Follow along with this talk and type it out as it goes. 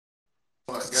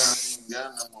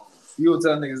You will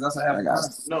tell niggas that's what I happened. got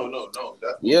No.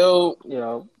 Yo.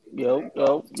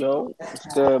 What's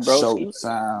good, broski?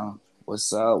 Showtime.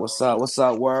 What's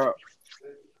up, world?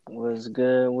 What's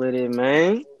good with it,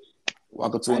 man?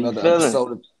 Welcome to How you another feeling?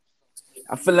 episode.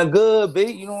 I'm feeling good, B.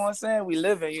 You know what I'm saying? We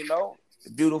living,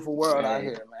 beautiful world out Hey,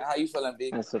 here, man. How you feeling, B?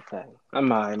 that's a fact.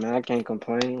 I'm alright, man. I can't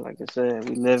complain. Like I said,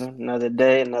 we living another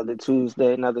day, another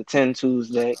Tuesday, another 10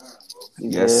 Tuesday. You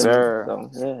Yes, feel me? sir. So,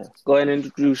 yeah. Go ahead and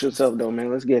introduce yourself, though,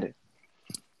 man. Let's get it.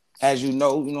 As you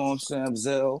know what I'm saying?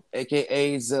 Zell,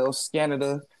 aka Zell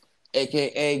Canada,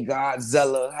 aka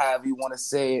Godzilla, however you want to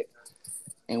say it.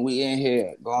 And we in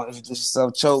here. Go on, introduce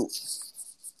yourself, Choke.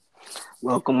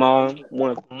 Welcome on.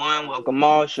 Welcome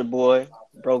all. It's your boy,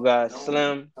 Bro Guy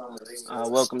Slim.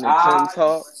 Welcome to 10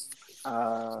 Talk.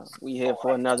 We here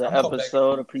for another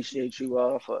episode. Appreciate you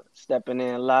all for stepping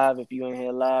in live if you in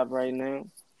here live right now.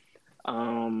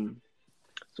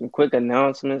 Some quick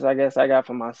announcements I guess I got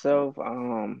for myself.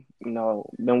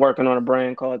 Been working on a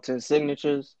brand called 10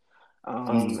 Signatures.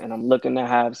 And I'm looking to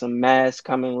have some masks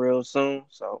coming real soon.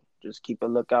 So just keep a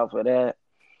lookout for that.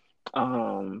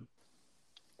 I'm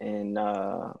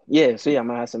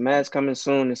gonna have some masks coming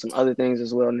soon and some other things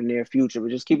as well in the near future. But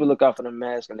just keep a lookout for the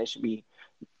masks and they should be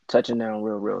touching down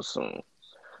real soon.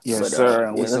 Yes, But sir.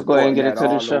 And we let's go ahead and supporting get that into the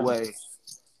all the show. way.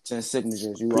 10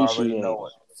 signatures. You already Appreciate know it.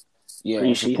 it. Yeah, and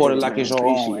Appreciate support it it, like man. it's your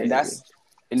own. Appreciate it.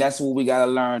 And that's what we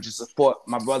gotta learn to support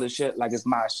my brother shit like it's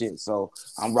my shit. So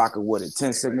I'm rocking with it.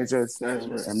 10 signatures. That's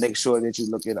right. And make sure that you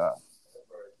look it up.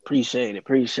 Appreciate it,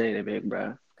 big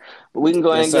bro. But we can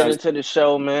go ahead Yes, and get sir. into the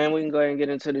show, man. We can go ahead and get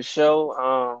into the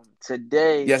show.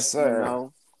 Today, Yes, sir.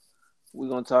 we're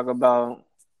gonna talk about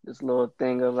this little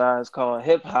thing of ours called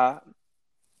hip hop.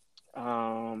 Hip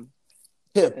hop.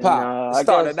 It I guess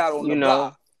started out on the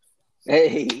block.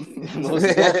 Hey, most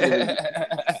definitely.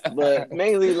 But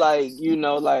mainly like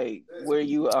where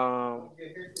you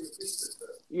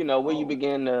where you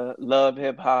began to love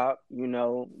hip hop,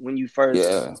 when you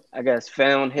first I guess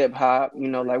found hip hop,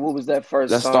 like what was that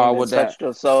first Let's song start that with that. touched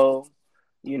your soul?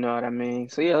 You know what I mean?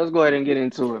 So yeah, let's go ahead and get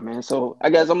into it, man. So I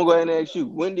guess I'm gonna go ahead and ask you,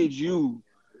 when did you,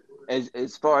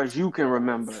 as far as you can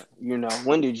remember,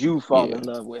 when did you fall in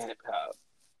love with hip hop?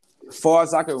 As far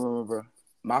as I can remember,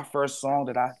 my first song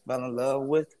that I fell in love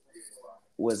with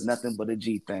was Nothing But a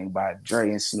G Thing by Dre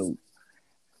and Snoop.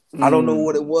 I don't know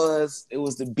what it was. It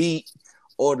was the beat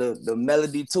or the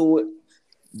melody to it,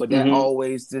 but that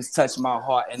always just touched my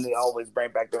heart and it always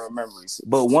bring back the memories.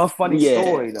 But one funny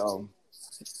story though,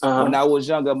 when I was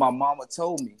younger, my mama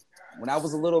told me when I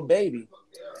was a little baby,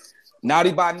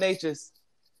 Naughty by Nature's,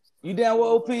 you down with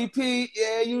OPP?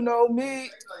 Yeah, you know me.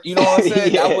 You know what I'm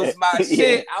saying? That was my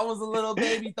shit. I was a little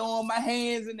baby throwing my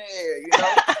hands in the air,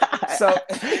 So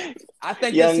I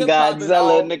think young it's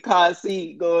Godzilla in the car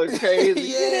seat going crazy.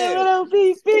 Yeah.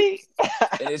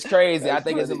 And it's crazy. I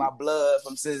think funny. it's in my blood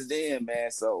from since then,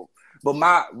 man. So, but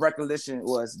my recollection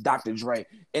was Dr. Dre.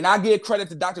 And I give credit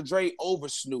to Dr. Dre over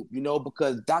Snoop,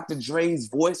 because Dr. Dre's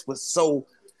voice was so,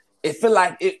 it felt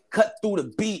like it cut through the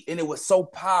beat and it was so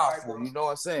powerful, you know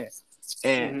what I'm saying?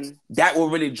 And that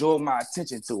what really drew my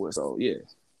attention to it. So yeah.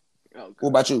 Okay. What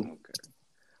about you?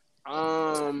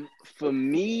 Okay. For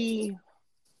me,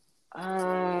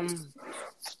 I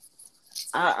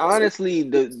honestly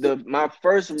my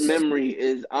first memory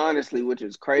is honestly, which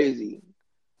is crazy,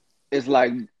 is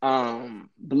like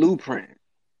Blueprint.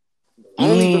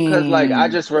 Only because I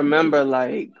just remember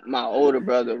my older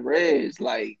brother Rez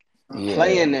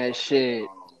playing that shit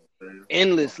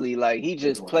endlessly. He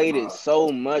just played it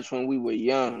so much when we were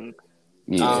young.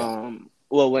 Yeah.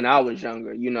 When I was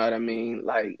younger, you know what I mean?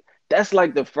 That's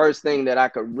the first thing that I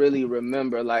could really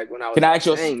remember. When I was Can I ask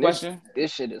you a dang, question?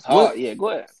 This shit is hard. Yeah,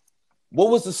 go ahead. What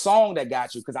was the song that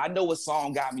got you? Because I know what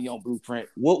song got me on Blueprint.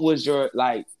 What was your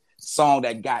song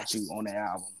that got you on the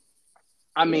album?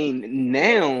 I mean,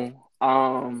 now,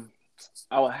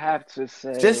 I would have to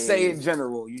say. Just say in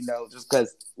general, just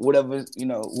because whatever,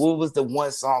 what was the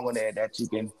one song on there that you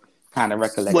can kind of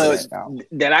recollect?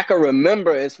 That I can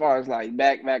remember as far as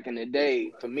back in the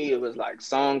day, for me, it was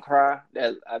Song Cry.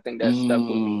 That I think that stuck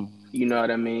with me. You know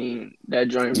what I mean? That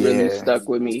joint really stuck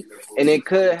with me. And it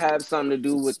could have something to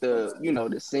do with the,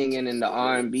 the singing and the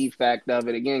R&B fact of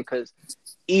it again, because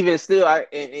even still, and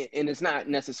it's not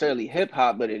necessarily hip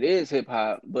hop, but it is hip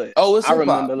hop. But I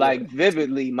remember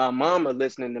vividly my mama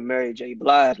listening to Mary J.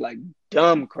 Blige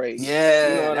dumb crazy. Yeah,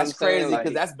 you know what that's I'm saying? crazy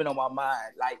because that's been on my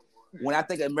mind. When I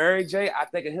think of Mary J, I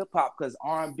think of hip hop because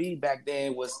R&B back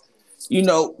then was, we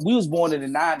was born in the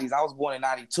 90s. I was born in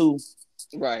 92.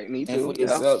 Right, me too.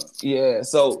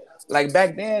 So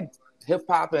back then, hip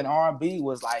hop and R&B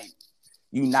was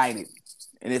united.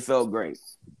 and it felt great.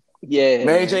 Yeah,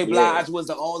 Mary J. Blige was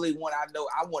the only one I know.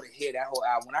 I want to hear that whole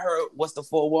album. When I heard What's the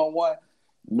 411,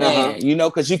 man, you know,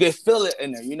 because you can feel it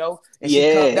in there, you know. And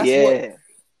what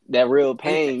that real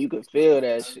pain, you could feel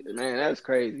that shit, man. That's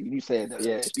crazy. You said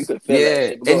that, you could feel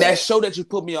that shit. And that show that you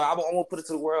put me on, I want to put it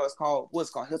to the world. It's called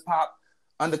Hip Hop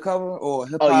Undercover or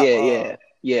Hip Hop.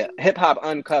 Hip Hop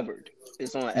Uncovered.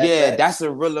 It's on. Yeah, that's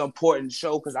a really important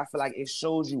show because I feel like it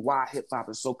shows you why hip hop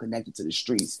is so connected to the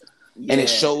streets, and it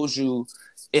shows you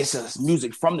it's a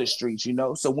music from the streets, you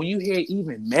know. So when you hear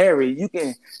even Mary, you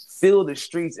can feel the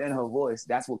streets in her voice.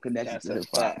 That's what connects to hip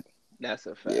hop. That's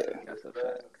a fact. That's a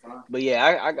fact. But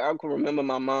yeah, I can remember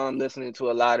my mom listening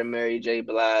to a lot of Mary J.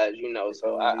 Blige, you know.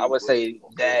 So I would say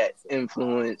that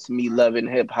influenced me loving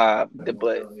hip hop.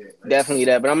 But definitely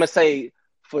that. But I'm gonna say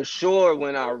for sure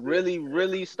when I really,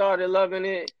 really started loving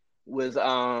it was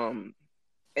and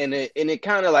it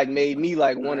kind of like made me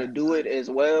like want to do it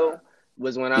as well.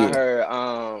 Was when I heard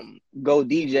 "Go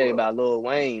DJ" by Lil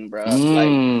Wayne, bro. Like,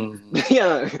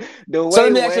 the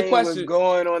way Wayne was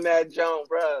going on that jump,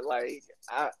 bro. Like,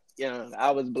 I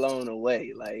was blown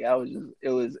away. Like,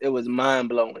 it was mind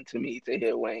blowing to me to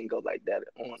hear Wayne go like that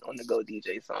on the "Go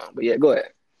DJ" song. But yeah, go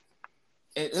ahead.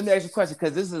 And let me ask you a question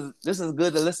because this is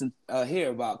good to listen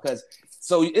hear about because.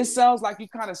 So it sounds like you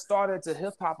kind of started to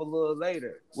hip hop a little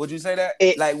later. Would you say that?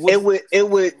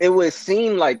 It would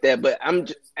seem like that, but I'm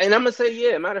gonna say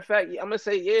yeah. Matter of fact, I'm gonna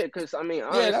say yeah because I mean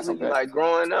honestly, like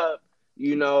growing up,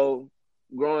 we was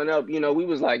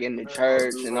like in the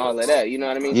church and all of that. You know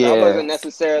what I mean? So I wasn't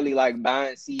necessarily like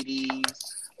buying CDs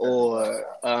or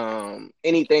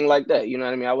anything like that. You know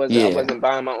what I mean? I wasn't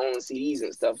buying my own CDs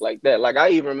and stuff like that. Like I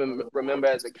even remember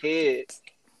as a kid.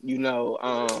 You know,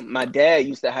 my dad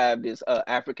used to have this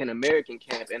African American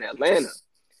camp in Atlanta,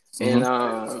 and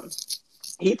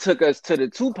he took us to the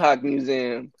Tupac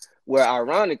Museum, where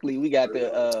ironically we got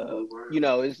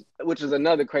which is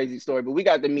another crazy story, but we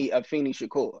got to meet Afeni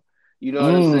Shakur. You know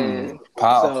what I'm saying?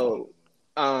 Powerful.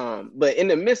 So, but in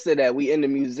the midst of that, we in the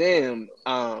museum,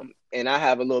 and I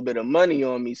have a little bit of money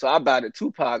on me, so I buy the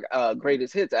Tupac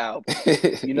Greatest Hits album.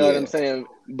 You know what I'm saying?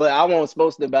 But I wasn't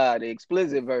supposed to buy the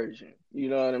explicit version. You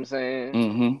know what I'm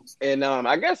saying? And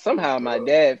I guess somehow my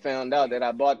dad found out that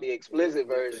I bought the explicit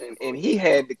version, and he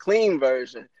had the clean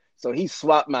version. So he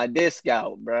swapped my disc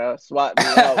out, bro. Swapped me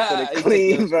out for the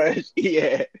clean version.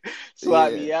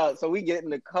 Swapped me out. So we get in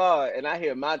the car, and I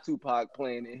hear my Tupac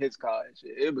playing in his car and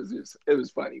shit. It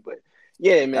was funny, but.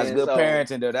 Yeah, man. That's good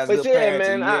parenting, though. That's good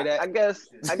parenting. Man. I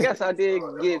guess I did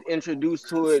get introduced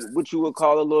to it, what you would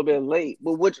call a little bit late.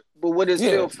 But what is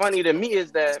still funny to me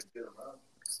is that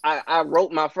I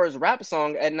wrote my first rap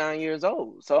song at 9 years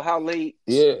old. So how late?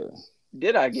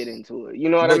 Did I get into it? You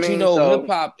know what I mean? But you know, hip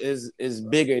hop is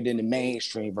bigger than the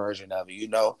mainstream version of it. You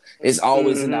know, it's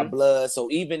always in our blood.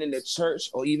 So even in the church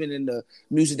or even in the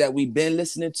music that we've been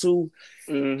listening to,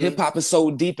 hip hop is so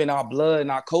deep in our blood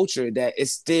and our culture that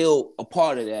it's still a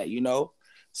part of that. You know,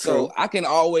 so I can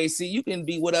always see you can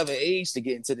be whatever age to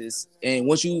get into this, and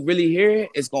once you really hear it,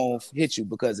 it's gonna hit you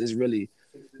because it's really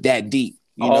that deep.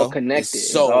 You know? Connected.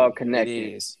 It's all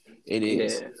connected. It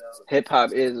is. Yeah. Hip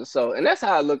hop is so, and that's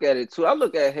how I look at it too. I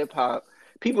look at hip hop.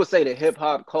 People say the hip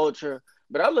hop culture,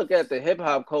 but I look at the hip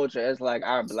hop culture as like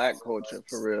our Black culture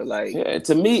for real. Like,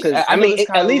 to me, I mean,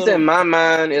 at least in my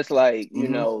mind, it's like you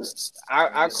know,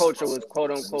 our culture was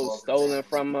quote unquote stolen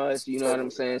from us. You know what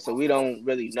I'm saying? So we don't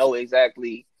really know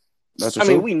exactly. I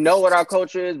mean, we know what our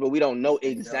culture is, but we don't know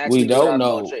exactly what our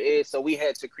culture is. So we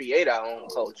had to create our own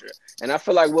culture. And I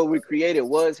feel like what we created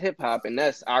was hip hop, and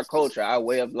that's our culture, our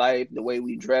way of life, the way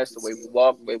we dress, the way we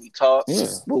walk, the way we talk,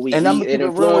 what we eat. It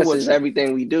influences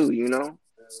everything we do, you know?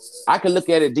 I can look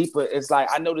at it deeper. It's like,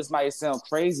 I know this might sound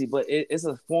crazy, but it's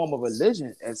a form of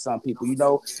religion as some people, you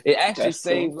know? It actually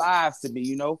saved lives to me,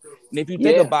 you know? And if you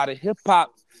think about it, hip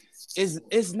hop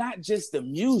it's not just the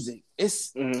music.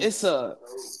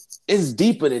 It's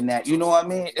deeper than that. You know what I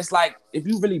mean? It's like if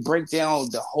you really break down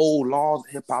the whole laws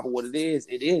of hip hop or what it is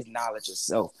knowledge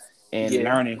itself and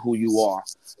learning who you are.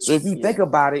 So if you think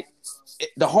about it,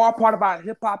 the hard part about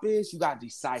hip hop is you gotta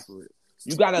decipher it.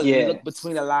 You gotta look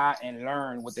between the line and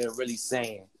learn what they're really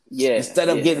saying. Instead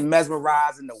of getting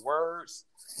mesmerized in the words.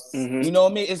 You know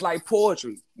what I mean? It's like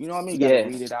poetry. You know what I mean? You gotta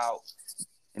read it out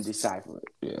and decipher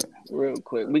it. Real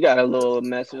quick. We got a little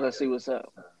message. Let's see what's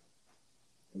up.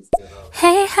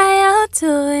 Hey, how y'all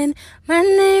doing? My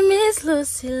name is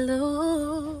Lucy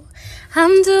Lou.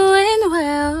 I'm doing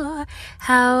well.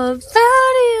 How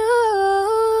about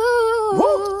you?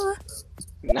 Woo!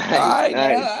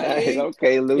 Nice.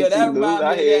 Okay, Lucy Lou.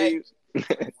 I hear you.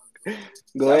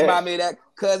 Go That ahead. remind me of that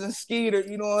cousin Skeeter.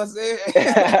 You know what I'm saying?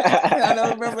 I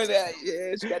don't remember that.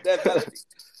 Yeah, she got that melody.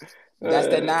 That's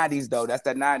that Uh, '90s though. That's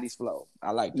that '90s flow.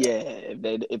 I like that. yeah,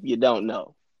 if you don't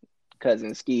know,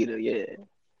 cousin Skeeter, yeah,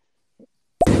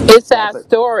 It's Well, our but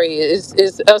story.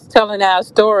 It's us telling our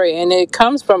story, and it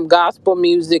comes from gospel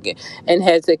music and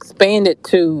has expanded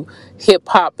to hip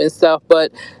hop and stuff.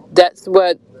 But that's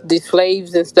what the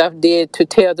slaves and stuff did to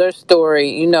tell their story.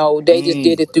 You know, they just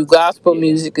did it through gospel yeah,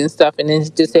 music and stuff, and it's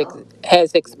just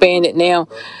has expanded now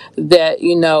that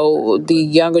the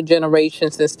younger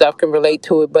generations and stuff can relate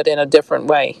to it, but in a different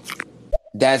way.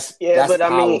 yeah. that's But I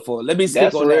mean, powerful. Let me speak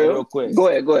that's on that real real. quick. Go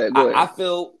ahead, go ahead, go I ahead.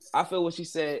 feel what she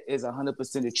said is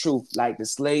 100% the truth. Like the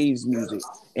slaves music,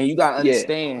 and you gotta Yeah,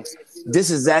 understand this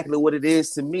is exactly what it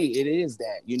is to me. It is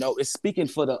that it's speaking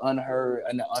for the unheard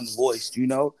and the unvoiced.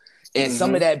 And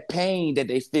some of mm-hmm, that pain that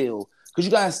they feel, because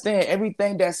you gotta understand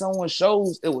everything that someone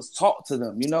shows, it was taught to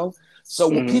them. So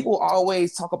when mm-hmm, people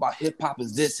always talk about hip hop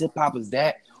is this, hip hop is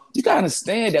that, you gotta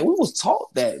understand that we was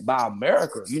taught that by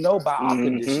America. By our mm-hmm.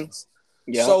 conditions.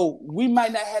 Yep. So we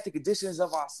might not have the conditions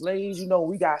of our slaves.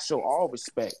 We gotta show all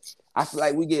respect. I feel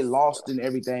like we get lost in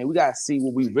everything. We gotta see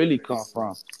where we really come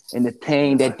from and the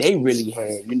pain that they really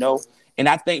had. And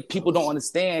I think people don't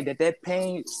understand that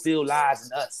pain still lies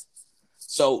in us.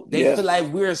 So they Yeah. feel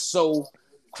like we're so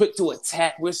quick to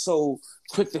attack. We're so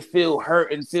quick to feel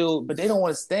hurt and but they don't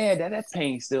understand that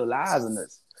pain still lies in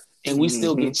us. And we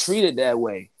still Mm-hmm. get treated that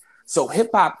way. So hip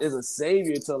hop is a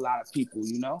savior to a lot of people.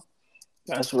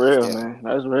 That's real, Yeah. man.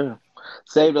 That's real.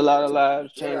 Saved a lot of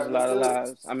lives, changed a lot of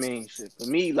lives. I mean, shit. For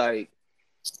me, like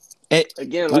And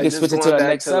again, we like can just switch it to going the back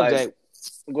next to like, subject.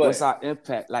 go What's ahead. our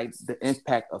impact? Like the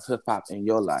impact of hip hop in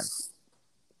your life?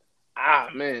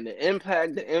 Man, the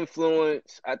impact, the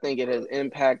influence. I think it has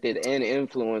impacted and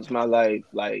influenced my life,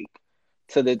 like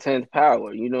to the 10th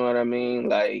power. You know what I mean?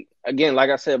 Like again, like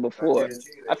I said before,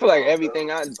 I feel like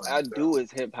everything I do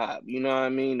is hip hop. You know what I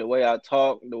mean? The way I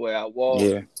talk, the way I walk.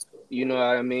 Yeah. You know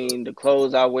what I mean? The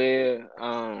clothes I wear.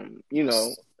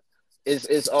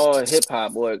 It's all hip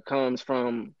hop, or it comes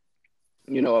from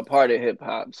a part of hip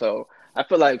hop. So I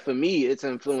feel like for me, it's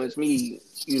influenced me,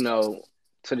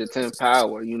 to the 10th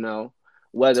power.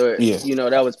 Whether Yeah.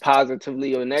 that was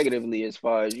positively or negatively, as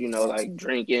far as like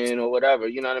drinking or whatever.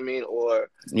 You know what I mean? Or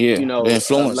Yeah. The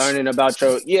influence. learning about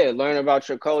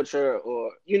your culture,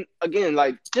 or again,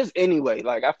 like just anyway.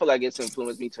 Like I feel like it's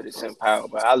influenced me to the 10th power.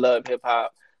 But I love hip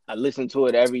hop. I listen to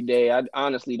it every day. I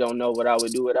honestly don't know what I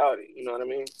would do without it. You know what I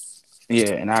mean?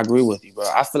 Yeah, and I agree with you, bro.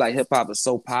 I feel like hip hop is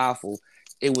so powerful.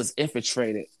 It was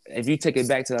infiltrated. If you take it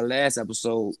back to the last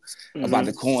episode about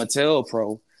the Hmm.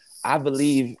 COINTELPRO, I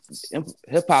believe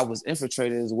hip hop was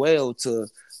infiltrated as well to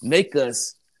make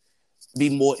us be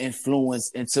more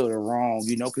influenced into the wrong,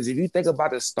 because if you think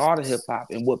about the start of hip hop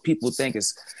and what people think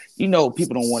is,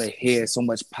 people don't want to hear so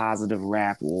much positive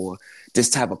rap or this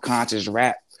type of conscious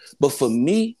rap. But for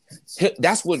me,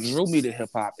 that's what drew me to hip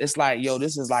hop. It's like, yo,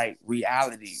 this is like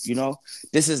reality.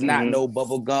 This is not Hmm. no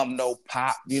bubble gum, no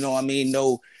pop, you know what I mean?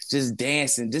 No, just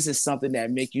dancing. This is something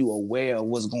that make you aware of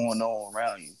what's going on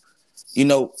around you.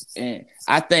 And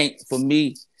I think for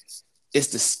me, it's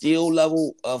the skill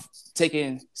level of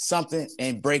taking something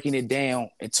and breaking it down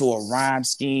into a rhyme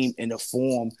scheme in a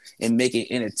form and make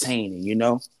it entertaining.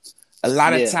 A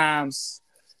lot of Yeah. times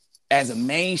as a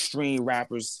mainstream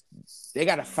rappers, they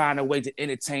got to find a way to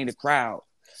entertain the crowd.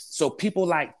 So people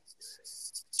like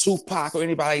Tupac or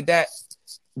anybody like that,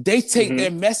 they take Hmm.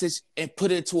 their message and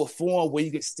put it into a form where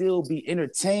you can still be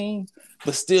entertained,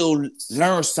 but still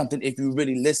learn something if you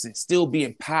really listen, still be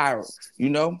empowered.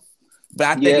 But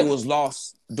I think it Yeah. was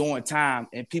lost during time,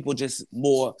 and people just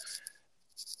more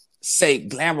say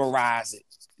glamorize it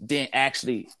than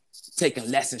actually taking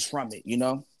lessons from it.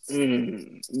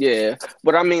 Yeah,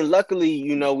 but I mean, luckily,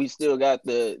 we still got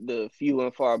the few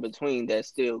and far between that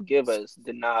still give us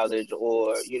the knowledge,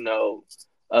 or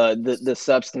the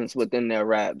substance within their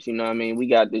raps. You know what I mean? We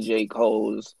got the J.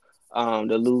 Cole's,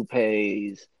 the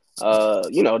Lupe's,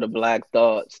 the Black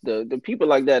Thoughts, the people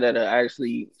like that are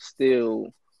actually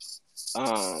still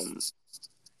um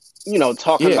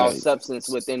talking Yeah, about substance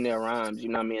within their rhymes. You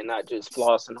know what I mean? And not just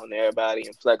flossing on everybody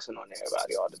and flexing on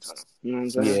everybody all the time. You know what I'm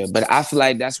saying? yeah, but I feel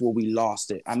like that's where we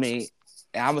lost it. I mean,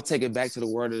 and I'm gonna take it back to the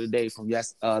word of the day from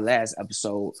last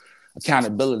episode,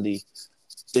 accountability.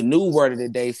 The new word of the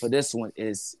day for this one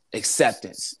is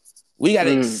acceptance. We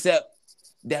gotta Mm, accept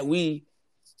that we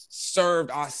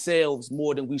served ourselves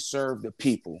more than we served the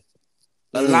people.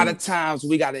 A lot of mm, times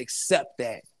we gotta accept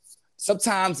that.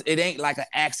 Sometimes it ain't like an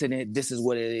accident. This is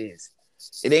what it is.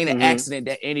 It ain't an mm-hmm. accident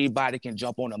that anybody can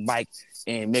jump on a mic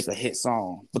and make a hit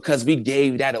song because we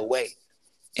gave that away.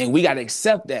 And we got to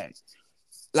accept that.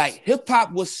 Like,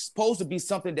 hip-hop was supposed to be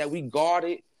something that we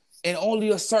guarded and only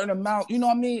a certain amount, you know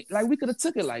what I mean? Like, we could have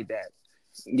took it like that.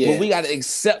 Yeah. But we got to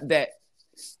accept that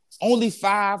only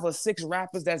 5 or 6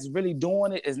 rappers that's really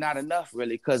doing it is not enough,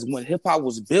 really, because when hip-hop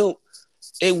was built,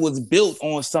 it was built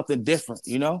on something different,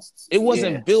 you know? It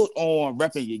wasn't built on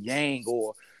repping your gang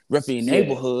or repping your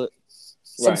neighborhood.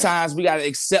 Sometimes we got to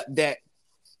accept that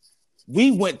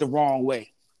we went the wrong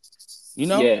way, you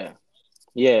know?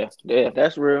 Yeah,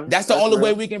 that's real. That's the only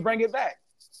way we can bring it back.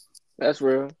 That's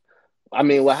real. I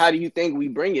mean, well, how do you think we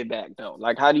bring it back, though?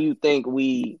 Like, how do you think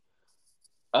we,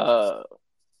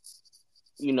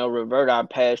 revert our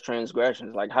past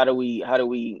transgressions? Like, how do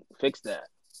we fix that?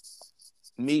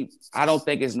 I don't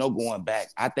think it's no going back.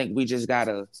 I think we just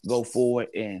gotta go forward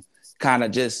and kind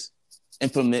of just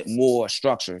implement more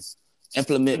structure,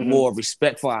 implement more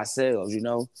respect for ourselves, you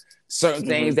know? Certain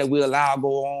things that we allow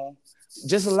go on,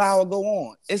 just allow it go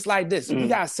on. It's like this. We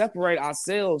gotta separate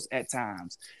ourselves at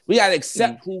times. We gotta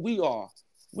accept who we are.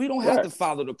 We don't have to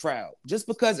follow the crowd. Just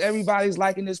because everybody's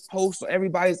liking this post or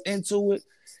everybody's into it,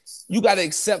 you gotta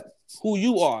accept who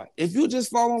you are. If you just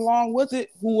follow along with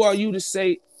it, who are you to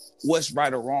say what's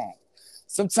right or wrong?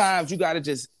 Sometimes you gotta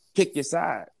just pick your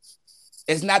side.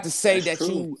 It's not to say that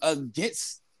you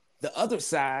against the other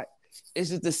side. It's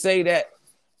just to say that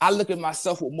I look at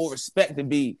myself with more respect to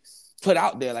be put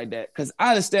out there like that. Because I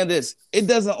understand this. It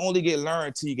doesn't only get learned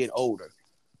until you get older.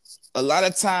 A lot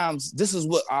of times, this is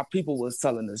what our people was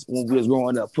telling us when we was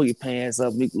growing up. Put your pants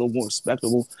up, make it a little more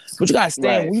respectable. But you got to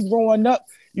stand. When you growing up,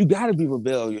 you got to be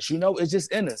rebellious. You know, it's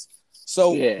just in us.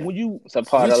 So when you it's a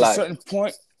part reach of life. a certain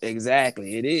point,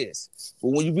 exactly, it is. But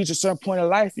when you reach a certain point in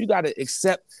life, you got to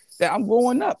accept that I'm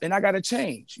growing up and I got to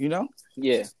change, you know?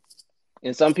 Yeah.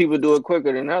 And some people do it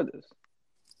quicker than others.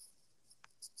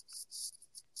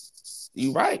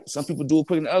 You're right. Some people do it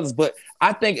quicker than others, but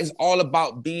I think it's all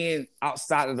about being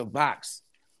outside of the box.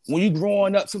 When you're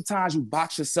growing up, sometimes you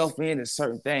box yourself in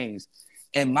certain things.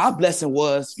 And my blessing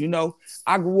was, you know,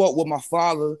 I grew up with my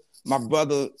father, my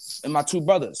brother, and my 2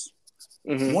 brothers.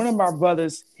 One of my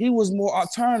brothers, he was more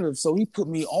alternative, so he put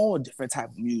me on different type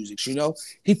of music, you know?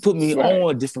 He put me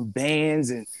on different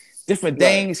bands and different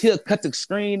things. He'll cut the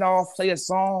screen off, play a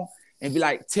song, and be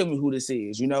like, tell me who this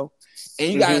is, you know?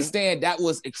 And you gotta understand that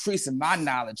was increasing my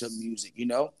knowledge of music, you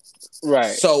know?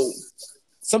 Right. So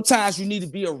sometimes you need to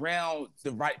be around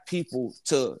the right people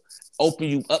to open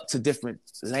you up to different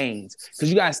lanes. Because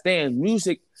you gotta understand,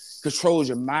 music controls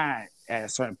your mind at a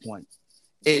certain point.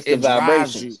 It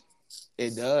drives you.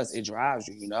 It does. It drives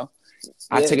you, you know?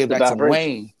 I take it back to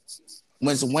Wayne.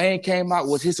 When Wayne came out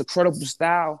with his incredible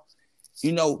style,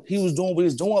 you know, he was doing what he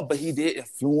was doing, but he did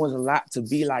influence a lot to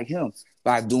be like him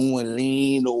by doing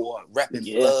lean or rapping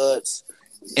Bloods.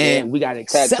 And we got to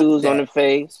accept tattoos that. on the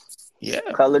face. Yeah.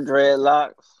 Colored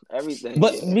dreadlocks, everything.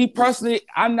 But me personally,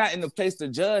 I'm not in the place to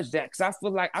judge that because I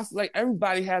feel like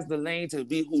everybody has the lane to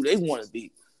be who they want to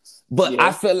be. But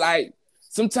I feel like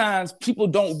sometimes people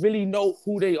don't really know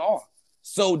who they are.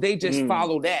 So they just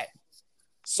follow that.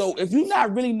 So if you're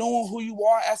not really knowing who you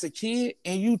are as a kid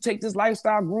and you take this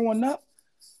lifestyle growing up,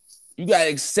 you got to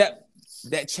accept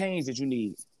that change that you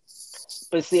need.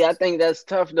 But see, I think that's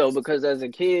tough though, because as a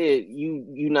kid,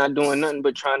 you're not doing nothing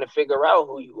but trying to figure out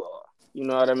who you are. You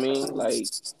know what I mean? Like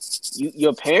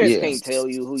your parents can't tell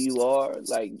you who you are.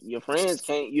 Like your friends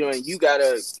can't, you know, you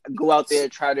gotta go out there,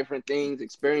 try different things,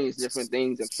 experience different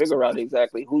things, and figure out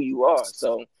exactly who you are.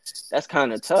 So that's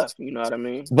kind of tough. You know what I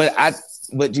mean?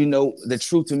 But you know, the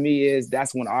truth to me is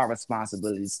that's when our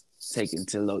responsibilities taken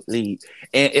to lead,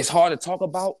 and it's hard to talk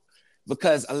about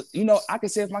because you know, I can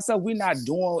say it myself, we're not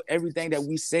doing everything that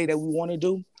we say that we want to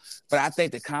do, but I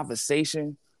think the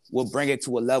conversation will bring it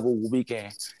to a level where we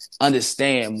can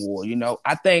understand more. You know,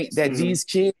 I think that these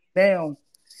kids now,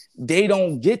 they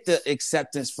don't get the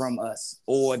acceptance from us,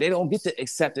 or they don't get the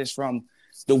acceptance from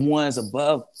the ones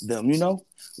above them. You know,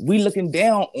 we looking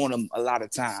down on them a lot of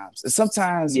times. And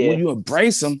sometimes when you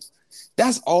embrace them,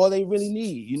 that's all they really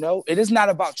need. You know, it is not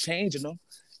about changing them.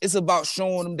 It's about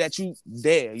showing them that you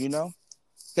there, you know,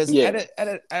 because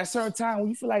at a certain time when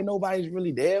you feel like nobody's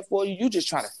really there for you, you just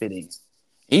trying to fit in.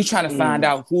 And you trying to find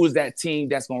out who is that team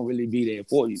that's going to really be there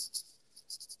for you.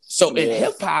 So in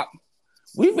hip hop,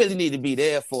 we really need to be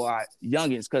there for our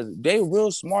youngins because they're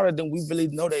real smarter than we really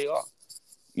know they are.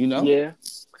 You know?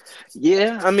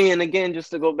 Yeah. I mean, again,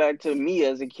 just to go back to me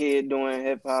as a kid doing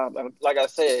hip hop, like I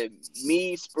said,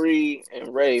 me, Spree,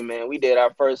 and Ray, man, we did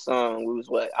our first song. We was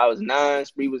I was 9,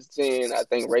 Spree was 10. I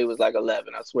think Ray was like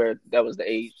 11. I swear that was the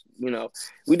age, you know.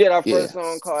 We did our first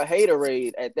song called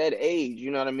Haterade at that age,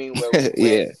 you know what I mean? Where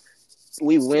we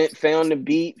we went, found the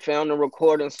beat, found the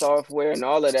recording software and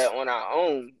all of that on our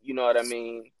own, you know what I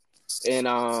mean?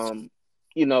 And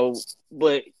you know,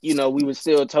 but you know, we were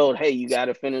still told, hey, you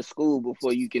gotta finish school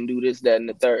before you can do this, that, and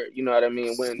the third. You know what I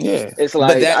mean? When Yeah, it's but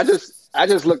like that I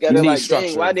just look at you it need like,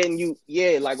 dang, structure. why didn't you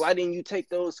like why didn't you take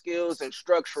those skills and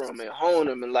structure them and hone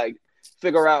them and like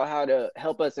figure out how to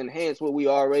help us enhance what we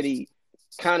already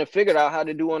kind of figured out how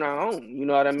to do on our own. You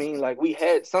know what I mean? Like we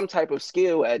had some type of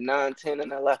skill at 9, 10,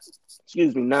 and 11.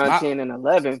 Excuse me, 9, My 10, and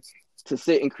 11 to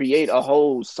sit and create a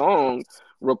whole song,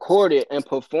 record it, and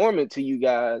perform it to you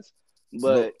guys.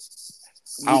 but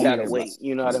But I we don't gotta hear about wait.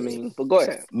 You know what I yeah. mean? But go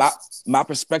ahead. My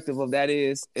perspective of that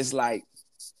is it's like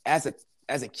as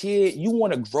a kid, you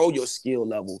want to grow your skill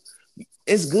level.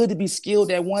 It's good to be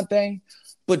skilled at one thing,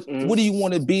 but what do you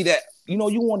want to be that you know,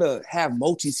 you want to have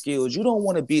multi skills. You don't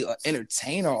want to be an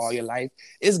entertainer all your life.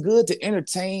 It's good to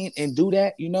entertain and do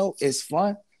that, you know, it's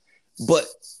fun. But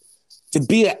to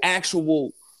be an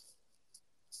actual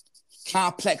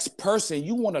complex person,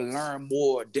 you want to learn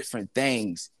more different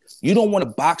things. You don't want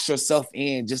to box yourself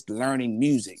in just learning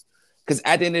music. Because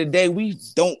at the end of the day, we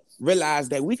don't realize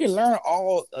that we can learn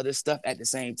all of this stuff at the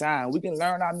same time. We can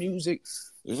learn our music,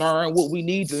 learn what we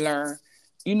need to learn.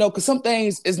 You know, because some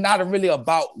things is not really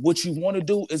about what you want to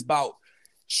do. It's about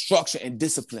structure and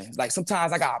discipline. Like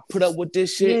sometimes I got to put up with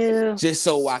this shit Yeah. just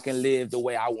so I can live the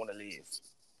way I want to live.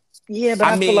 Yeah, but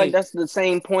I feel like mean, that's the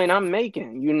same point I'm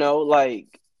making, you know,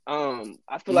 like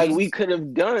I feel like we could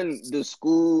have done the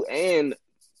school and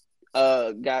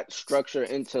got structure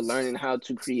into learning how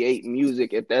to create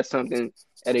music if that's something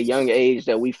at a young age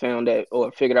that we found that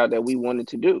or figured out that we wanted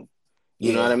to do.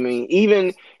 You know what I mean?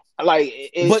 Even like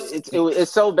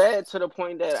it's so bad to the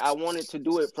point that I wanted to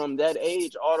do it from that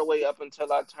age all the way up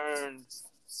until I turned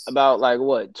about like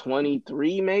what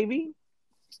 23 maybe.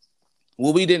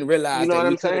 Well, we didn't realize You know that what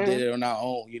we I'm could have saying? did it on our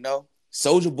own, you know?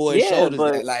 Soulja Boy Yeah, showed us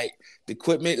but that, like, the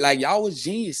equipment, like, y'all was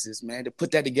geniuses, man, to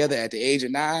put that together at the age of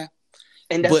 9.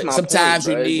 and that's But my point, sometimes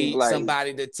you bro. It's just need like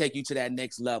somebody to take you to that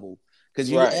next level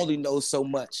because you right, only know so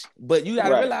much. But you got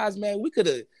to right, realize, man, we could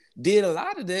have did a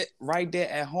lot of that right there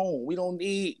at home. We don't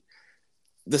need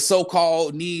the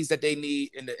so-called needs that they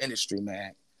need in the industry,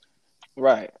 man.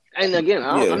 right. And again,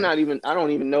 Yeah. I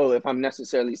don't even know if I'm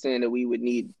necessarily saying that we would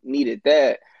needed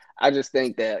that. I just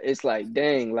think that it's like,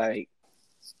 dang, like,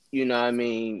 you know what I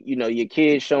mean? You know, your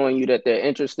kids showing you that they're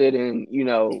interested in, you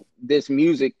know, this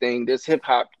music thing, this hip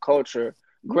hop culture.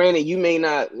 Granted, you may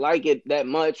not like it that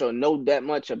much or know that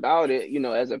much about it, you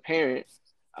know, as a parent.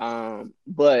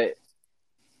 But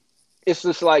it's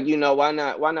just like, you know, why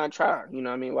not try? You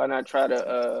know what I mean? Why not try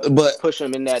to But push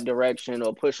them in that direction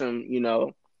or push them, you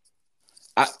know?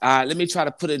 I let me try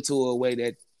to put it into a way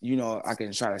that, you know, I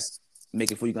can try to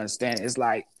make it for you to understand. It's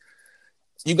like,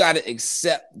 you got to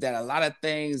accept that a lot of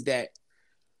things that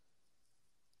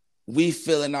we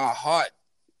feel in our heart,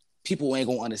 people ain't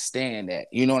gonna understand that.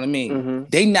 You know what I mean? Mm-hmm.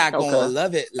 They not gonna Okay.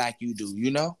 love it like you do, you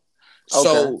know? Okay.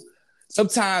 So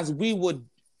sometimes we would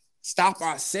stop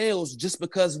ourselves just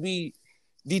because we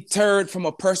deterred from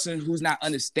a person who's not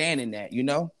understanding that, you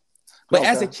know? But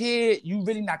as a kid, you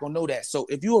really not gonna know that. So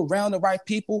if you're around the right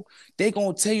people, they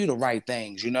gonna tell you the right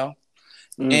things, you know?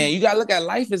 And you gotta look at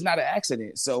life is not an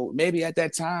accident. So maybe at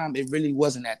that time, it really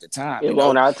wasn't at the time. It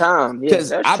wasn't our time. Yeah, Because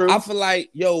that's true. I feel like,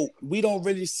 yo, we don't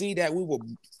really see that we were.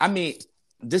 I mean,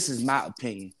 this is my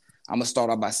opinion. I'm gonna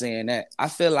start off by saying that I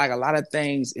feel like a lot of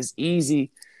things is easy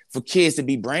for kids to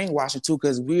be brainwashed too,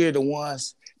 because we're the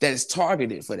ones that is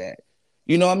targeted for that.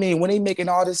 You know what I mean? When they making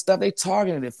all this stuff, they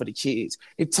targeting it for the kids.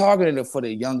 They targeting it for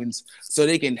the youngins so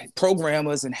they can program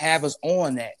us and have us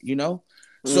on that, you know?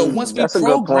 So once we That's a good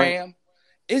point. program,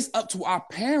 it's up to our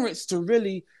parents to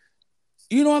really,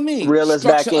 you know what I mean? Reel us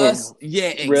back in. Yeah,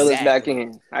 exactly. Reel us back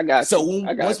in. I got so you.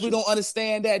 Once we don't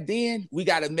understand that, then we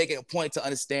got to make it a point to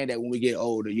understand that when we get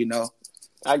older, you know?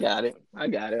 I got it.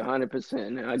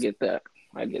 100%. I get that.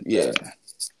 I get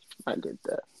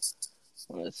that.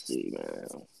 Let's see, man.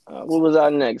 What was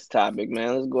our next topic,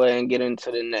 man? Let's go ahead and get into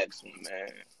the next one, man.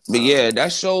 But yeah,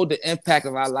 that showed the impact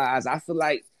of our lives. I feel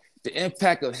like the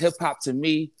impact of hip hop to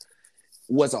me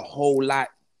was a whole lot.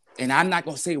 And I'm not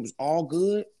going to say it was all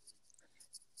good.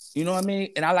 You know what I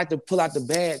mean? And I like to pull out the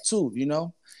bad too, you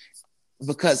know?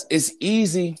 Because it's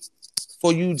easy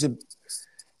for you to,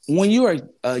 when you're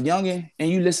a youngin' and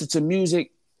you listen to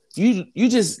music, you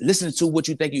just listen to what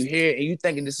you think you hear and you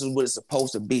thinking this is what it's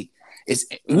supposed to be.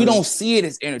 We don't see it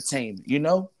as entertainment, you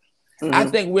know? I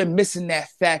think we're missing that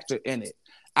factor in it.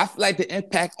 I feel like the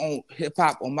impact on hip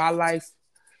hop on my life,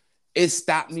 it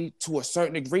stopped me to a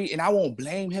certain degree, and I won't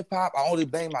blame hip hop. I only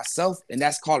blame myself, and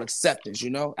that's called acceptance, you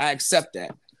know? I accept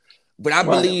that. But I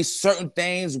Right. believe certain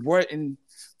things weren't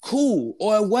cool,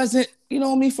 or it wasn't, you know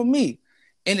what I mean, for me.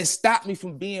 And it stopped me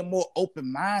from being more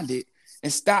open-minded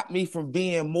and stopped me from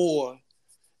being more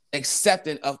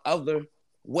accepting of other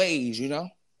ways, you know?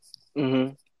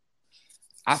 Mm-hmm.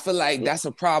 I feel like that's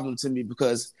a problem to me,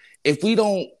 because if we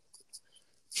don't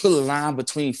put a line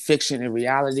between fiction and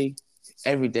reality,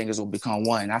 everything is going to become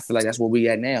one. And I feel like that's where we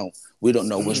at now. We don't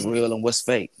know what's real and what's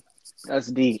fake. That's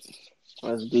deep.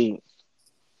 That's deep.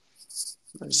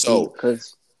 That's So deep,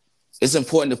 'cause it's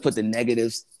important to put the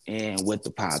negatives in with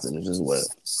the positives as well.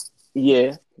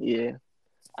 yeah.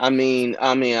 I mean,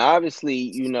 obviously,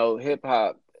 you know, hip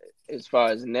hop, as far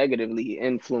as negatively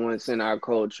influencing our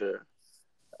culture.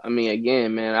 I mean,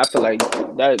 again, man, I feel like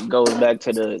that goes back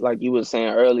to the, like you were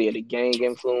saying earlier, the gang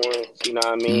influence. You know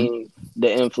what I mean?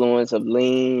 The influence of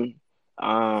lean,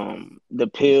 the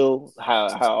pill, how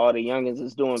all the youngins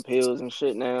is doing pills and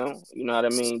shit now. You know what I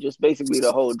mean? Just basically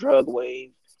the whole drug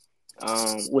wave,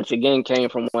 which again came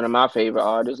from one of my favorite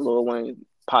artists, Lil Wayne.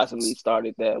 Possibly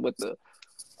started that with the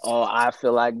I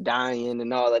feel like dying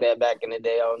and all of that back in the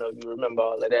day. I don't know if you remember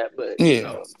all of that, but you Yeah.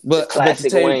 know, the But to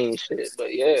classic tell you, Wayne shit.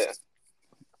 But yeah.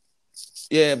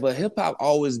 yeah, but hip hop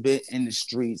always been in the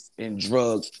streets and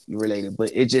drug related,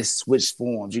 but it just switched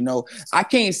forms. You know, I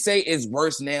can't say it's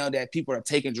worse now that people are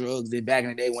taking drugs than back in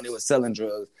the day when they were selling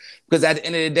drugs. Because at the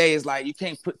end of the day, it's like you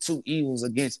can't put two evils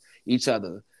against each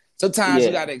other. Sometimes you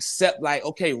Yeah. gotta accept, like,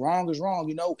 okay, wrong is wrong.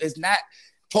 You know, it's not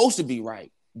supposed to be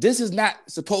right. This is not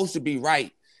supposed to be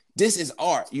right. This is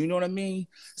art. You know what I mean?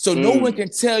 So no one can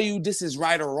tell you this is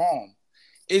right or wrong.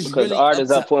 It's Because really art up is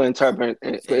to it's up for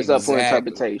exactly.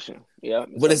 interpretation. Yeah,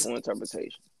 it's But up for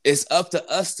interpretation. it's up to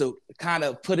us to kind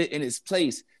of put it in its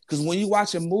place. Because when you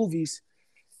watching movies,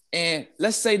 and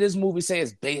let's say this movie say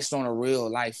it's based on a real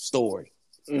life story,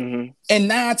 Mm-hmm. and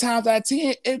 9 times out of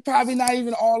 10, it probably not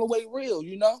even all the way real,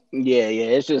 you know? Yeah.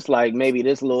 It's just like maybe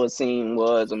this little scene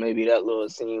was, or maybe that little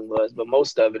scene was, but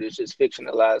most of it is just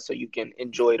fictionalized, so you can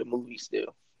enjoy the movie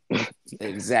still.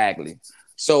 Exactly.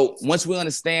 So once we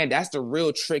understand, that's the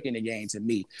real trick in the game to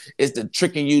me, is the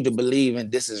tricking you to believe in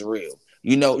this is real.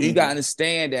 You know, you got to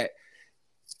understand that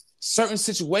certain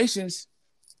situations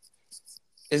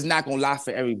is not going to lie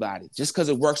for everybody. Just because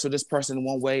it works for this person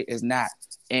one way is not.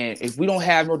 And if we don't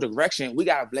have no direction, we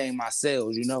got to blame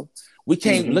ourselves, you know? We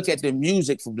can't look at the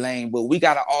music for blame, but we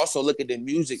got to also look at the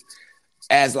music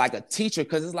as like a teacher,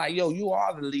 because it's like, yo, you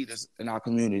are the leaders in our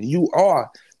community. You are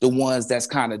the ones that's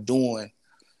kind of doing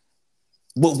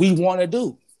what we want to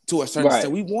do to a certain Right.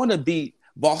 extent. We want to be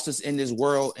bosses in this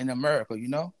world in America, you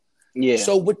know? Yeah.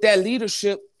 So with that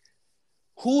leadership,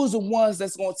 who's the ones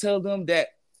that's going to tell them that,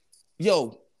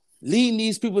 yo, leading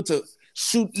these people to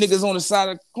shoot niggas on the side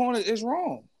of the corner is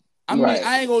wrong? I mean, Right.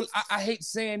 I ain't gonna, I hate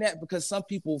saying that because some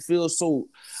people feel so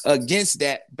against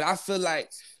that, but I feel like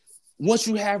once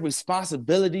you have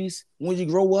responsibilities when you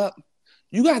grow up,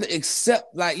 you got to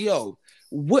accept, like, yo,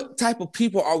 what type of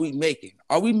people are we making?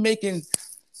 Are we making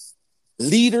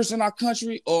leaders in our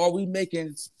country, or are we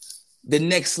making the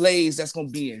next slaves that's gonna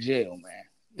be in jail, man?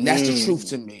 And that's the truth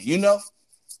to me, you know?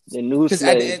 The new 'Cause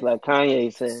at the slaves, end- like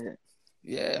Kanye said.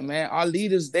 Yeah, man. Our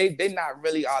leaders, they not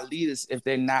really our leaders if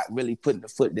they're not really putting the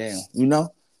foot down, you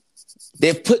know?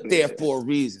 They're put there for a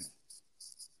reason.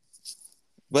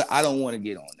 But I don't want to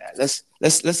get on that.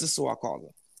 Let's just so I call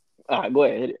it. All right, go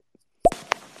ahead, hit it.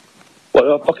 What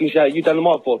the fucking shit you done them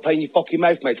off for? Playing your fucking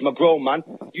mouth, mate. I'm a grown man.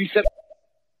 You said.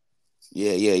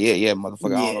 Yeah,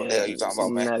 motherfucker. I don't know what the hell you talking about,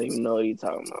 man. Not even know what you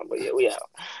talking about, but yeah, we out.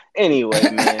 Anyway,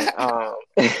 man.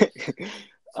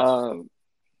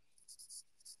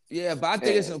 Yeah, but I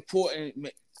think it's important.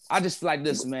 Man. I just feel like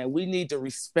this, man. We need to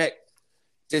respect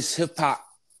this hip hop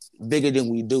bigger than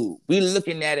we do. We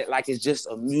looking at it like it's just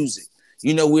a music.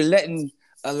 You know, we're letting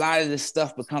a lot of this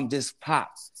stuff become just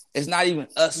pop. It's not even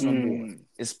us no more.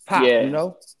 It's pop, you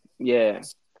know? Yeah.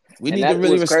 We need to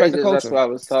really respect the culture. That's what I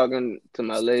was talking to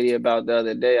my lady about the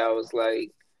other day. I was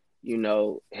like, you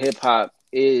know, hip hop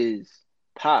is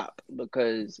pop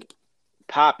because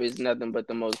pop is nothing but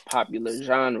the most popular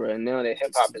genre. And now that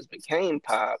hip hop has became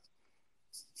pop,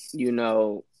 you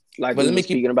know, like we were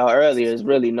speaking about earlier, it's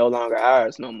really no longer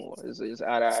ours no more. It's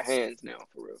out of our hands now,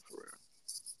 for real.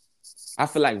 I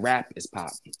feel like rap is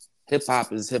pop. Hip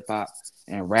hop is hip hop,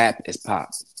 and rap is pop.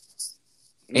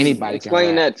 Anybody can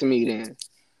explain that to me then.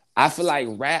 I feel like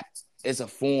rap is a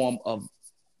form of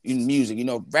music. You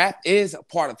know, rap is a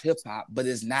part of hip hop, but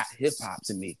it's not hip hop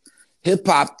to me. Hip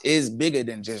hop is bigger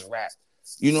than just rap.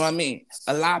 You know what I mean?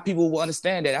 A lot of people will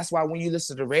understand that. That's why when you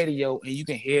listen to the radio and you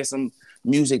can hear some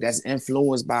music that's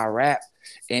influenced by rap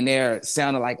and they're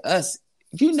sounding like us,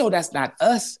 you know that's not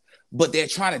us, but they're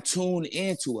trying to tune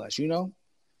into us, you know?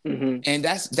 Mm-hmm. And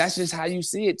that's just how you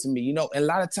see it to me, you know. And a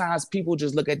lot of times people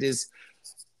just look at this.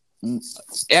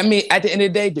 I mean, at the end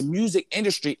of the day, the music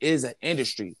industry is an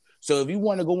industry. So if you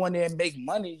want to go in there and make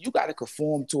money, you got to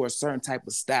conform to a certain type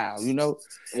of style, you know.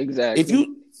 Exactly.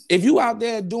 If you out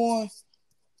there doing,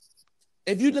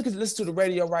 if you listen to the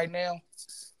radio right now,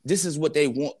 this is what they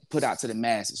want put out to the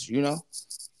masses, you know.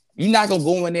 You're not gonna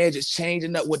go in there just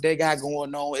changing up what they got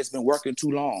going on. It's been working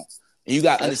too long, and you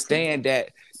got to understand that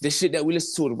the shit that we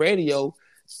listen to on the radio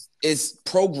is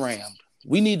programmed.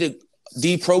 We need to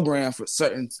deprogram for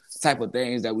certain type of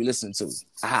things that we listen to.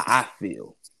 How I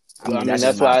feel. I mean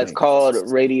that's why it's called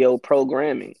radio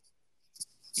programming.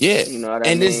 Yeah, you know what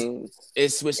I mean. It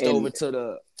switched over to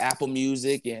the Apple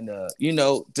Music and you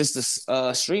know, just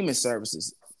the streaming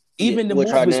services. Even the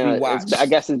movies we watch. I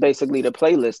guess it's basically the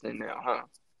playlisting now, huh?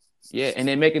 Yeah, and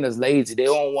they're making us lazy. They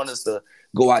don't want us to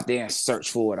go out there and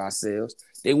search for it ourselves.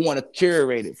 They want to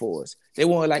curate it for us. They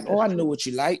want like, I know what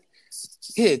you like.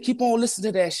 Yeah, keep on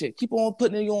listening to that shit. Keep on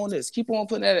putting it on this. Keep on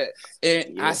putting that.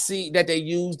 And I see that they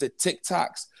use the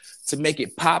TikToks to make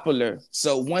it popular.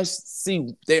 So once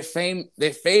see their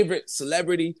favorite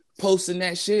celebrity posting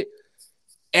that shit,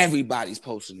 everybody's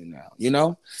posting it now, you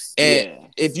know? And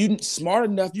if you smart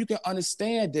enough, you can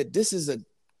understand that this is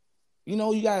you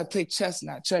know, you got to play chess,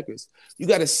 not checkers. You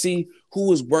got to see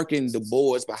who is working the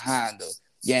boards behind the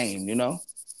game, you know?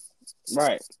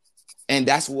 Right. And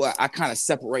that's what I kind of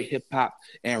separate hip hop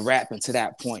and rap into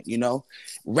that point, you know?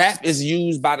 Rap is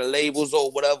used by the labels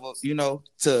or whatever, you know,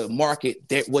 to market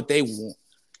what they want.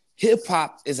 Hip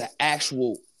hop is an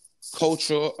actual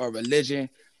culture or religion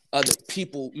of the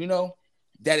people, you know,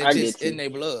 that it's just in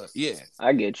their blood. Yeah.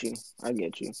 I get you.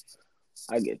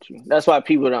 That's why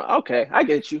people don't. Okay, I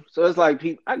get you. So it's like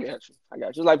people. I got you.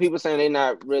 It's like people saying they're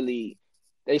not really.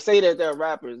 They say that they're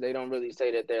rappers. They don't really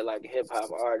say that they're like hip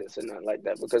hop artists and nothing like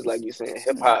that. Because like you're saying,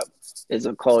 hip hop is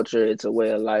a culture. It's a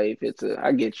way of life.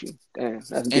 I get you. Damn,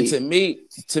 that's deep. And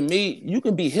to me, you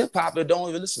can be hip hop but don't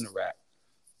even listen to rap.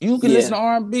 You can listen to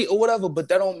R&B or whatever, but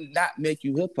that don't not make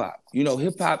you hip hop. You know,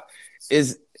 hip hop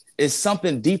is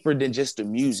something deeper than just the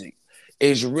music.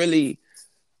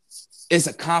 It's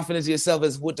a confidence in yourself.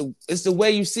 It's the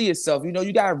way you see yourself. You know,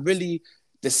 you gotta really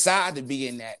decide to be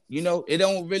in that. You know,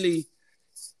 it's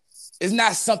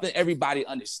not something everybody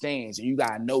understands, and you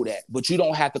gotta know that. But you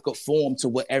don't have to conform to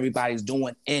what everybody's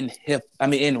doing in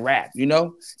rap. You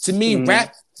know, to me,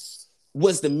 rap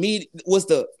was the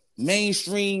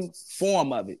mainstream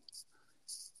form of it.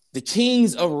 The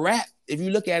kings of rap, if you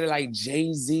look at it like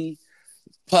Jay-Z,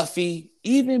 Puffy,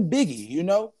 even Biggie, you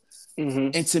know,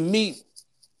 and to me.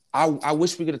 I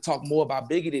wish we could have talked more about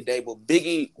Biggie today, but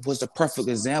Biggie was the perfect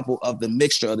example of the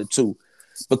mixture of the two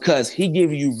because he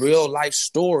gives you real life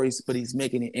stories, but he's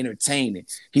making it entertaining.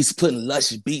 He's putting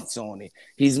lush beats on it.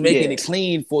 He's making it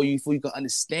clean for you can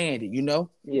understand it, you know?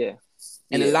 Yeah.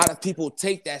 And a lot of people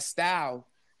take that style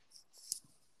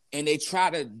and they try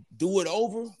to do it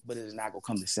over, but it's not going to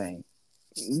come the same.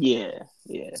 Yeah.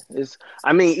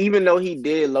 Even though he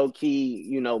did low key,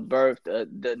 you know, birth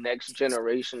the next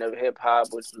generation of hip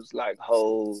hop, which was like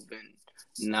Hove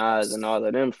and Nas and all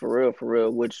of them, for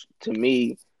real. Which to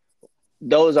me,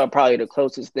 those are probably the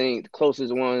closest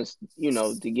ones, you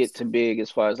know, to get to big as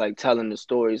far as like telling the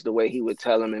stories the way he would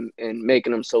tell them and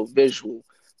making them so visual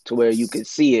to where you can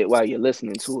see it while you're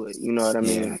listening to it. You know what I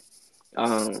mean?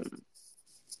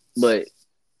 But.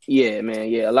 Yeah, man.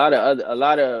 Yeah, a lot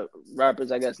of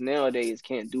rappers, I guess nowadays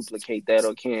can't duplicate that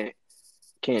or can't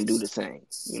do the same.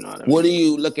 You know what I mean? What do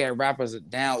you look at rappers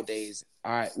nowadays?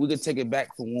 All right, we could take it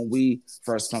back from when we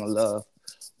first fell in love.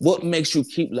 What makes you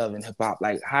keep loving hip hop?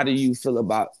 Like, how do you feel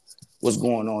about what's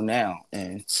going on now?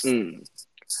 And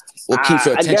what keeps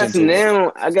your attention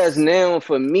I guess now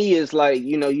for me, it's like,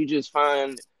 you know, you just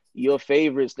find your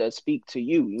favorites that speak to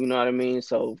you, you know what I mean?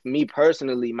 So me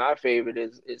personally, my favorite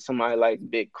is somebody like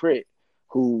Big Crit,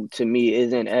 who to me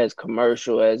isn't as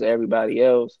commercial as everybody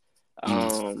else.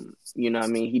 You know what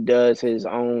I mean? He does his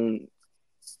own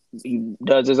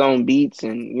beats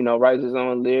and, you know, writes his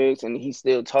own lyrics, and he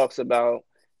still talks about,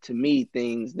 to me,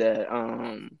 things that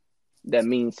that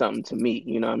mean something to me.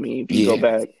 You know what I mean? If you go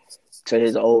back to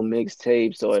his old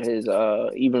mixtapes or his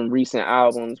even recent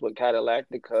albums with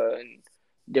Cadillactica and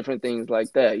different things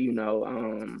like that, you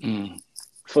know.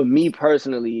 For me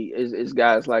personally, is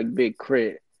guys like Big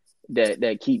Crit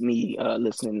that keep me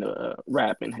listening to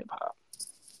rap and hip hop.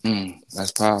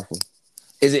 That's powerful.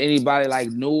 Is it anybody like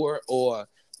newer, or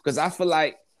because I feel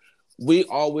like we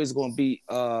always gonna be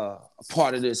a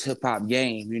part of this hip hop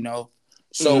game, you know?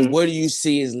 So where do you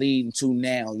see is leading to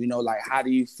now? You know, like how do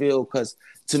you feel? Because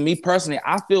to me personally,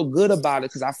 I feel good about it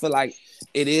because I feel like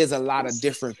it is a lot of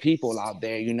different people out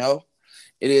there, you know?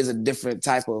 It is a different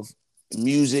type of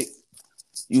music.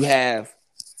 You have,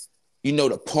 you know,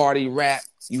 the party rap,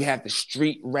 you have the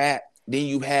street rap, then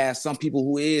you have some people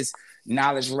who is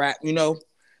knowledge rap, you know?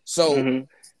 So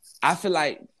I feel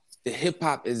like the hip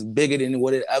hop is bigger than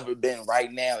what it ever been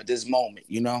right now at this moment,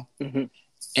 you know?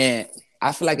 And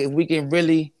I feel like if we can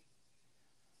really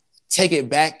take it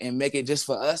back and make it just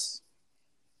for us,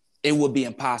 it would be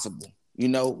impossible. You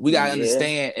know, we gotta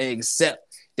understand and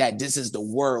accept that this is the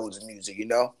world's music, you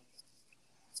know?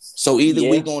 So either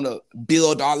we're gonna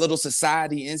build our little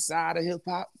society inside of hip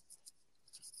hop,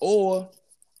 or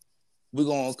we're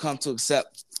gonna come to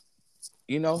accept,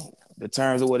 you know, the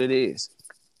terms of what it is.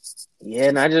 Yeah,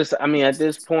 and I mean, at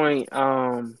this point,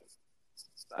 I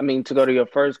mean, to go to your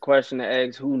first question to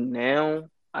ask who now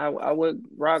I would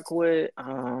rock with,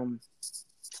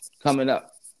 coming up.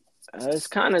 It's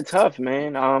kind of tough,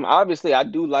 man. Obviously I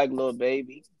do like Lil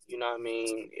Baby. You know what I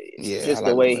mean? Yeah, Just I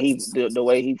the like way Lil Baby. the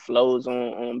way he flows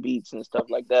on beats and stuff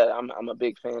like that. I'm a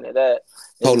big fan of that.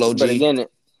 Polo But G. again,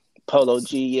 Polo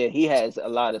G, yeah, he has a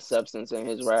lot of substance in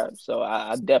his rap, so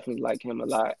I definitely like him a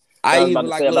lot. But I I was about even to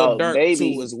like say Lil about Durk too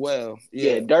Baby, as well.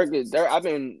 yeah, Yeah. Dirk. I've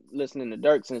been listening to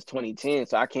Dirk since 2010,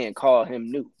 so I can't call him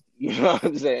new. You know what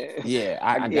I'm saying? Yeah,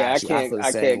 I got you. I feel the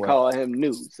I same can't way. call him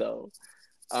new. So,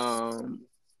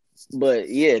 but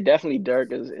yeah, definitely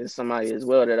Dirk is somebody as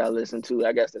well that I listen to.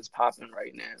 I guess that's popping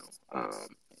right now.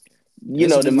 You This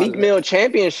know, will the be my Meek Mill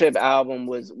Championship album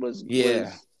was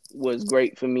yeah.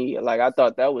 great for me. Like I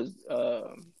thought that was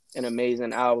an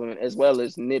amazing album, as well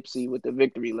as Nipsey with the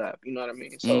Victory Lap. You know what I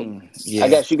mean? So I Yeah.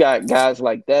 guess you got guys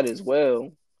like that as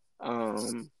well.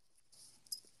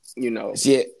 You know,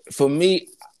 Yeah, for me,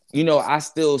 you know, I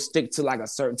still stick to like a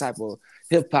certain type of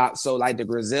hip hop. So like the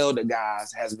Griselda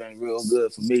guys has been real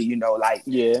good for me. You know, like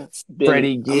yeah,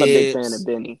 Freddie Benny. I'm a big fan of Gibbs.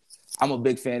 Benny. I'm a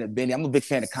big fan of Benny. I'm a big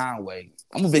fan of Conway.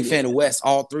 I'm a big fan of West.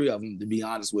 All three of them, to be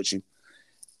honest with you.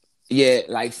 Yeah,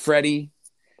 like Freddie,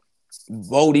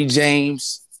 Bodie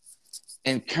James,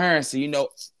 and Currency. You know,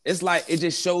 it's like it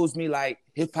just shows me like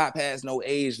hip hop has no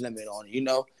age limit on it. You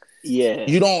know,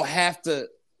 you don't have to.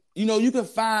 You know, you can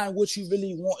find what you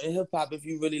really want in hip hop if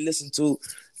you really listen to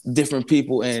different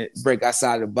people and break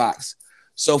outside the box.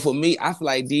 So for me, I feel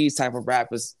like these type of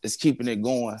rappers is keeping it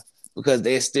going because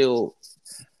they still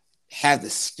have the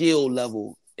skill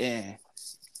level and,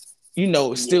 you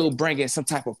know, still bringing some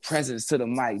type of presence to the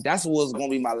mic. That's what's going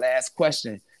to be my last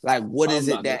question. Like, what is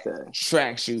it that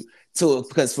attracts you to it?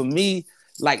 Because for me,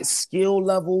 like skill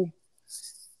level,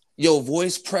 your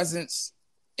voice presence,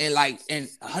 and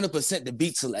 100% the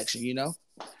beat selection, you know?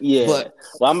 Yeah. But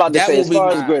well, I'm about to say, as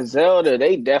far as Griselda,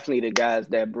 they definitely the guys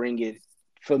that bring it,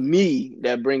 for me,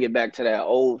 that bring it back to that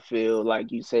old feel,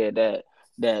 like you said,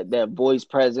 that voice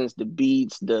presence, the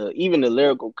beats, even the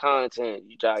lyrical content,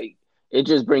 it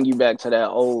just bring you back to that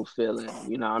old feeling,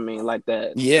 you know what I mean? Like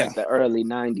that, like the early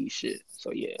 90s shit.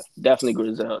 So yeah, definitely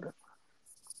Griselda.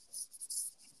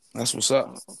 That's what's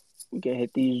up. We can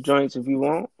hit these joints if you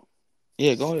want.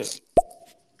 Yeah, go ahead.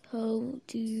 How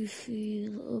do you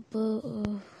feel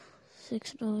about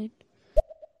 6ix9ine?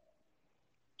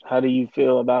 How do you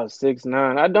feel about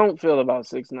 6ix9ine? I don't feel about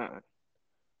 6ix9ine.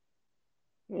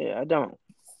 Yeah, I don't.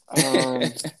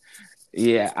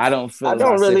 Yeah, I don't feel. I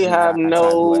don't really have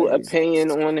no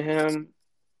opinion on him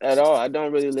at all. I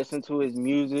don't really listen to his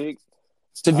music.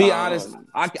 To be honest,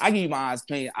 I give you my honest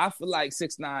opinion. I feel like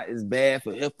 6ix9ine is bad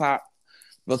for hip hop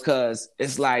because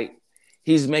it's like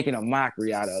he's making a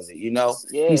mockery out of it, you know?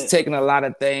 Yeah. He's taking a lot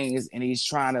of things and he's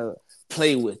trying to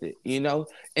play with it, you know?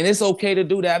 And it's okay to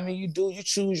do that. I mean, you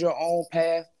choose your own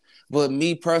path. But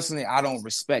me personally, I don't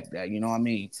respect that, you know what I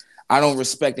mean? I don't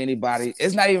respect anybody.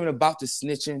 It's not even about the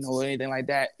snitching or anything like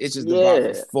that. It's just about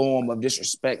the form of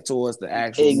disrespect towards the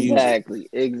actual music. Exactly.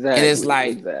 And it's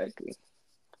like,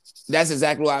 that's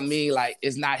exactly what I mean. Like,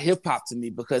 it's not hip hop to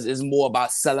me because it's more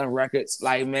about selling records.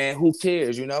 Like, man, who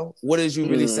cares, you know? What is you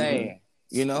really saying?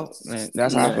 You know? And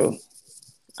that's how I feel.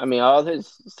 I mean, all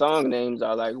his song names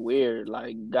are like weird,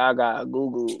 like Gaga,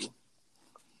 Google.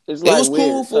 It's like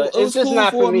weird. It's just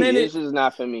not for me. It's just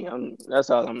not for me. That's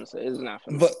all I'm gonna say. It's not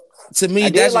for me. But to me, I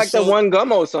did like the One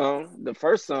Gummo song, the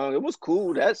first song. It was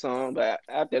cool, that song. But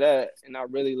after that, and I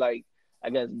really I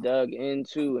guess dug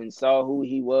into and saw who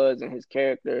he was and his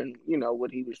character and, you know,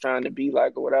 what he was trying to be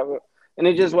like or whatever. And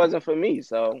it just wasn't for me.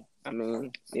 So, I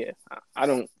mean, yeah, I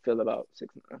don't feel about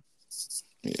 6ix9ine.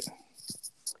 Yeah.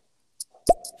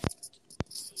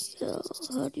 So,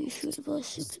 how do you feel about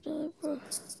 6ix9ine, bro?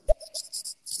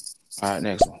 All right,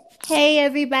 next one. Hey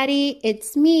everybody,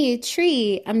 it's me,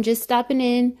 Tree. I'm just stopping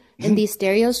in these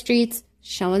stereo streets,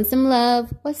 showing some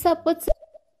love. What's up? What's up?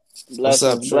 What's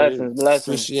up, Blessings, Trey? blessings.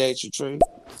 Appreciate you, Trey.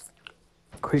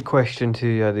 Quick question to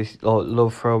you. This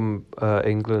love from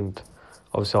England.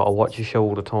 Obviously, I watch your show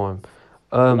all the time.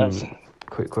 Blessings.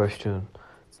 Quick question.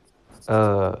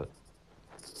 Have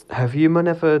you man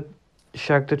ever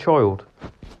shagged a child?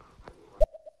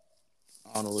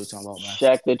 I don't know what you're talking about, man.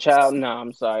 Shaq the Child? No,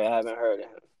 I'm sorry, I haven't heard of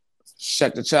him.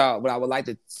 Shaq the Child, but I would like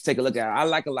to take a look at it. I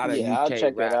like a lot of UK I'll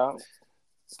check rap. it out.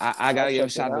 I gotta give a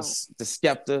check shout it to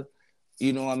Skepta.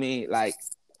 You know what I mean? Like,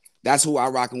 that's who I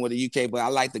rocking with the UK, but I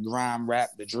like the grime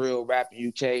rap, the drill rap in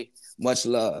UK. Much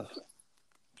love.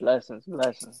 Blessings.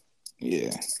 Yeah.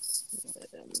 Man,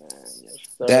 yes,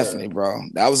 sir. Definitely, bro.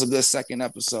 That was a good second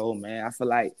episode, man. I feel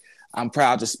like I'm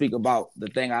proud to speak about the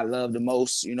thing I love the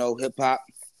most, you know, hip hop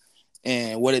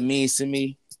and what it means to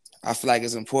me. I feel like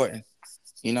it's important,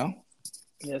 you know?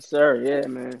 Yes, sir. Yeah,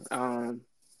 man.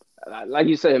 Like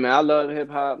you said, man, I love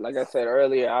hip hop. Like I said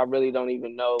earlier, I really don't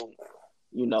even know,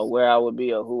 you know, where I would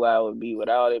be or who I would be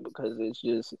without it, because it's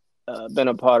just been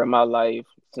a part of my life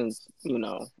since, you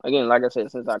know, again, like I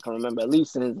said, since I can remember, at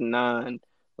least since 9,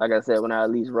 like I said, when I at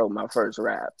least wrote my first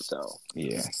rap. So,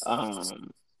 yeah,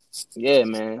 yeah,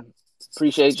 man.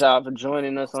 Appreciate y'all for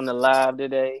joining us on the live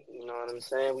today. You know what I'm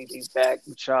saying? We be back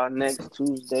with y'all next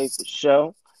Tuesday for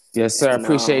sure. Yes, sir. And,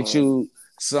 appreciate you,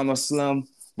 Summer Slim,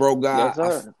 Bro God. Yes,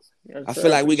 sir. Yes, I sir.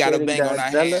 feel like we got a Appreciate it, bang on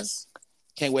our Godzilla. hands.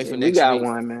 Can't wait for We next got week.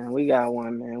 one, man. We got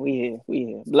one, man. We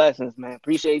here. Blessings, man.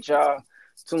 Appreciate y'all.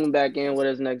 Tune back in with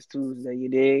us next Tuesday. You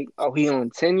dig? Are we on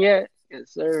 10 yet?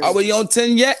 Yes, sir. Are we on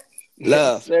 10 yet?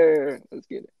 Love. Yes, sir. Let's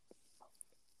get it.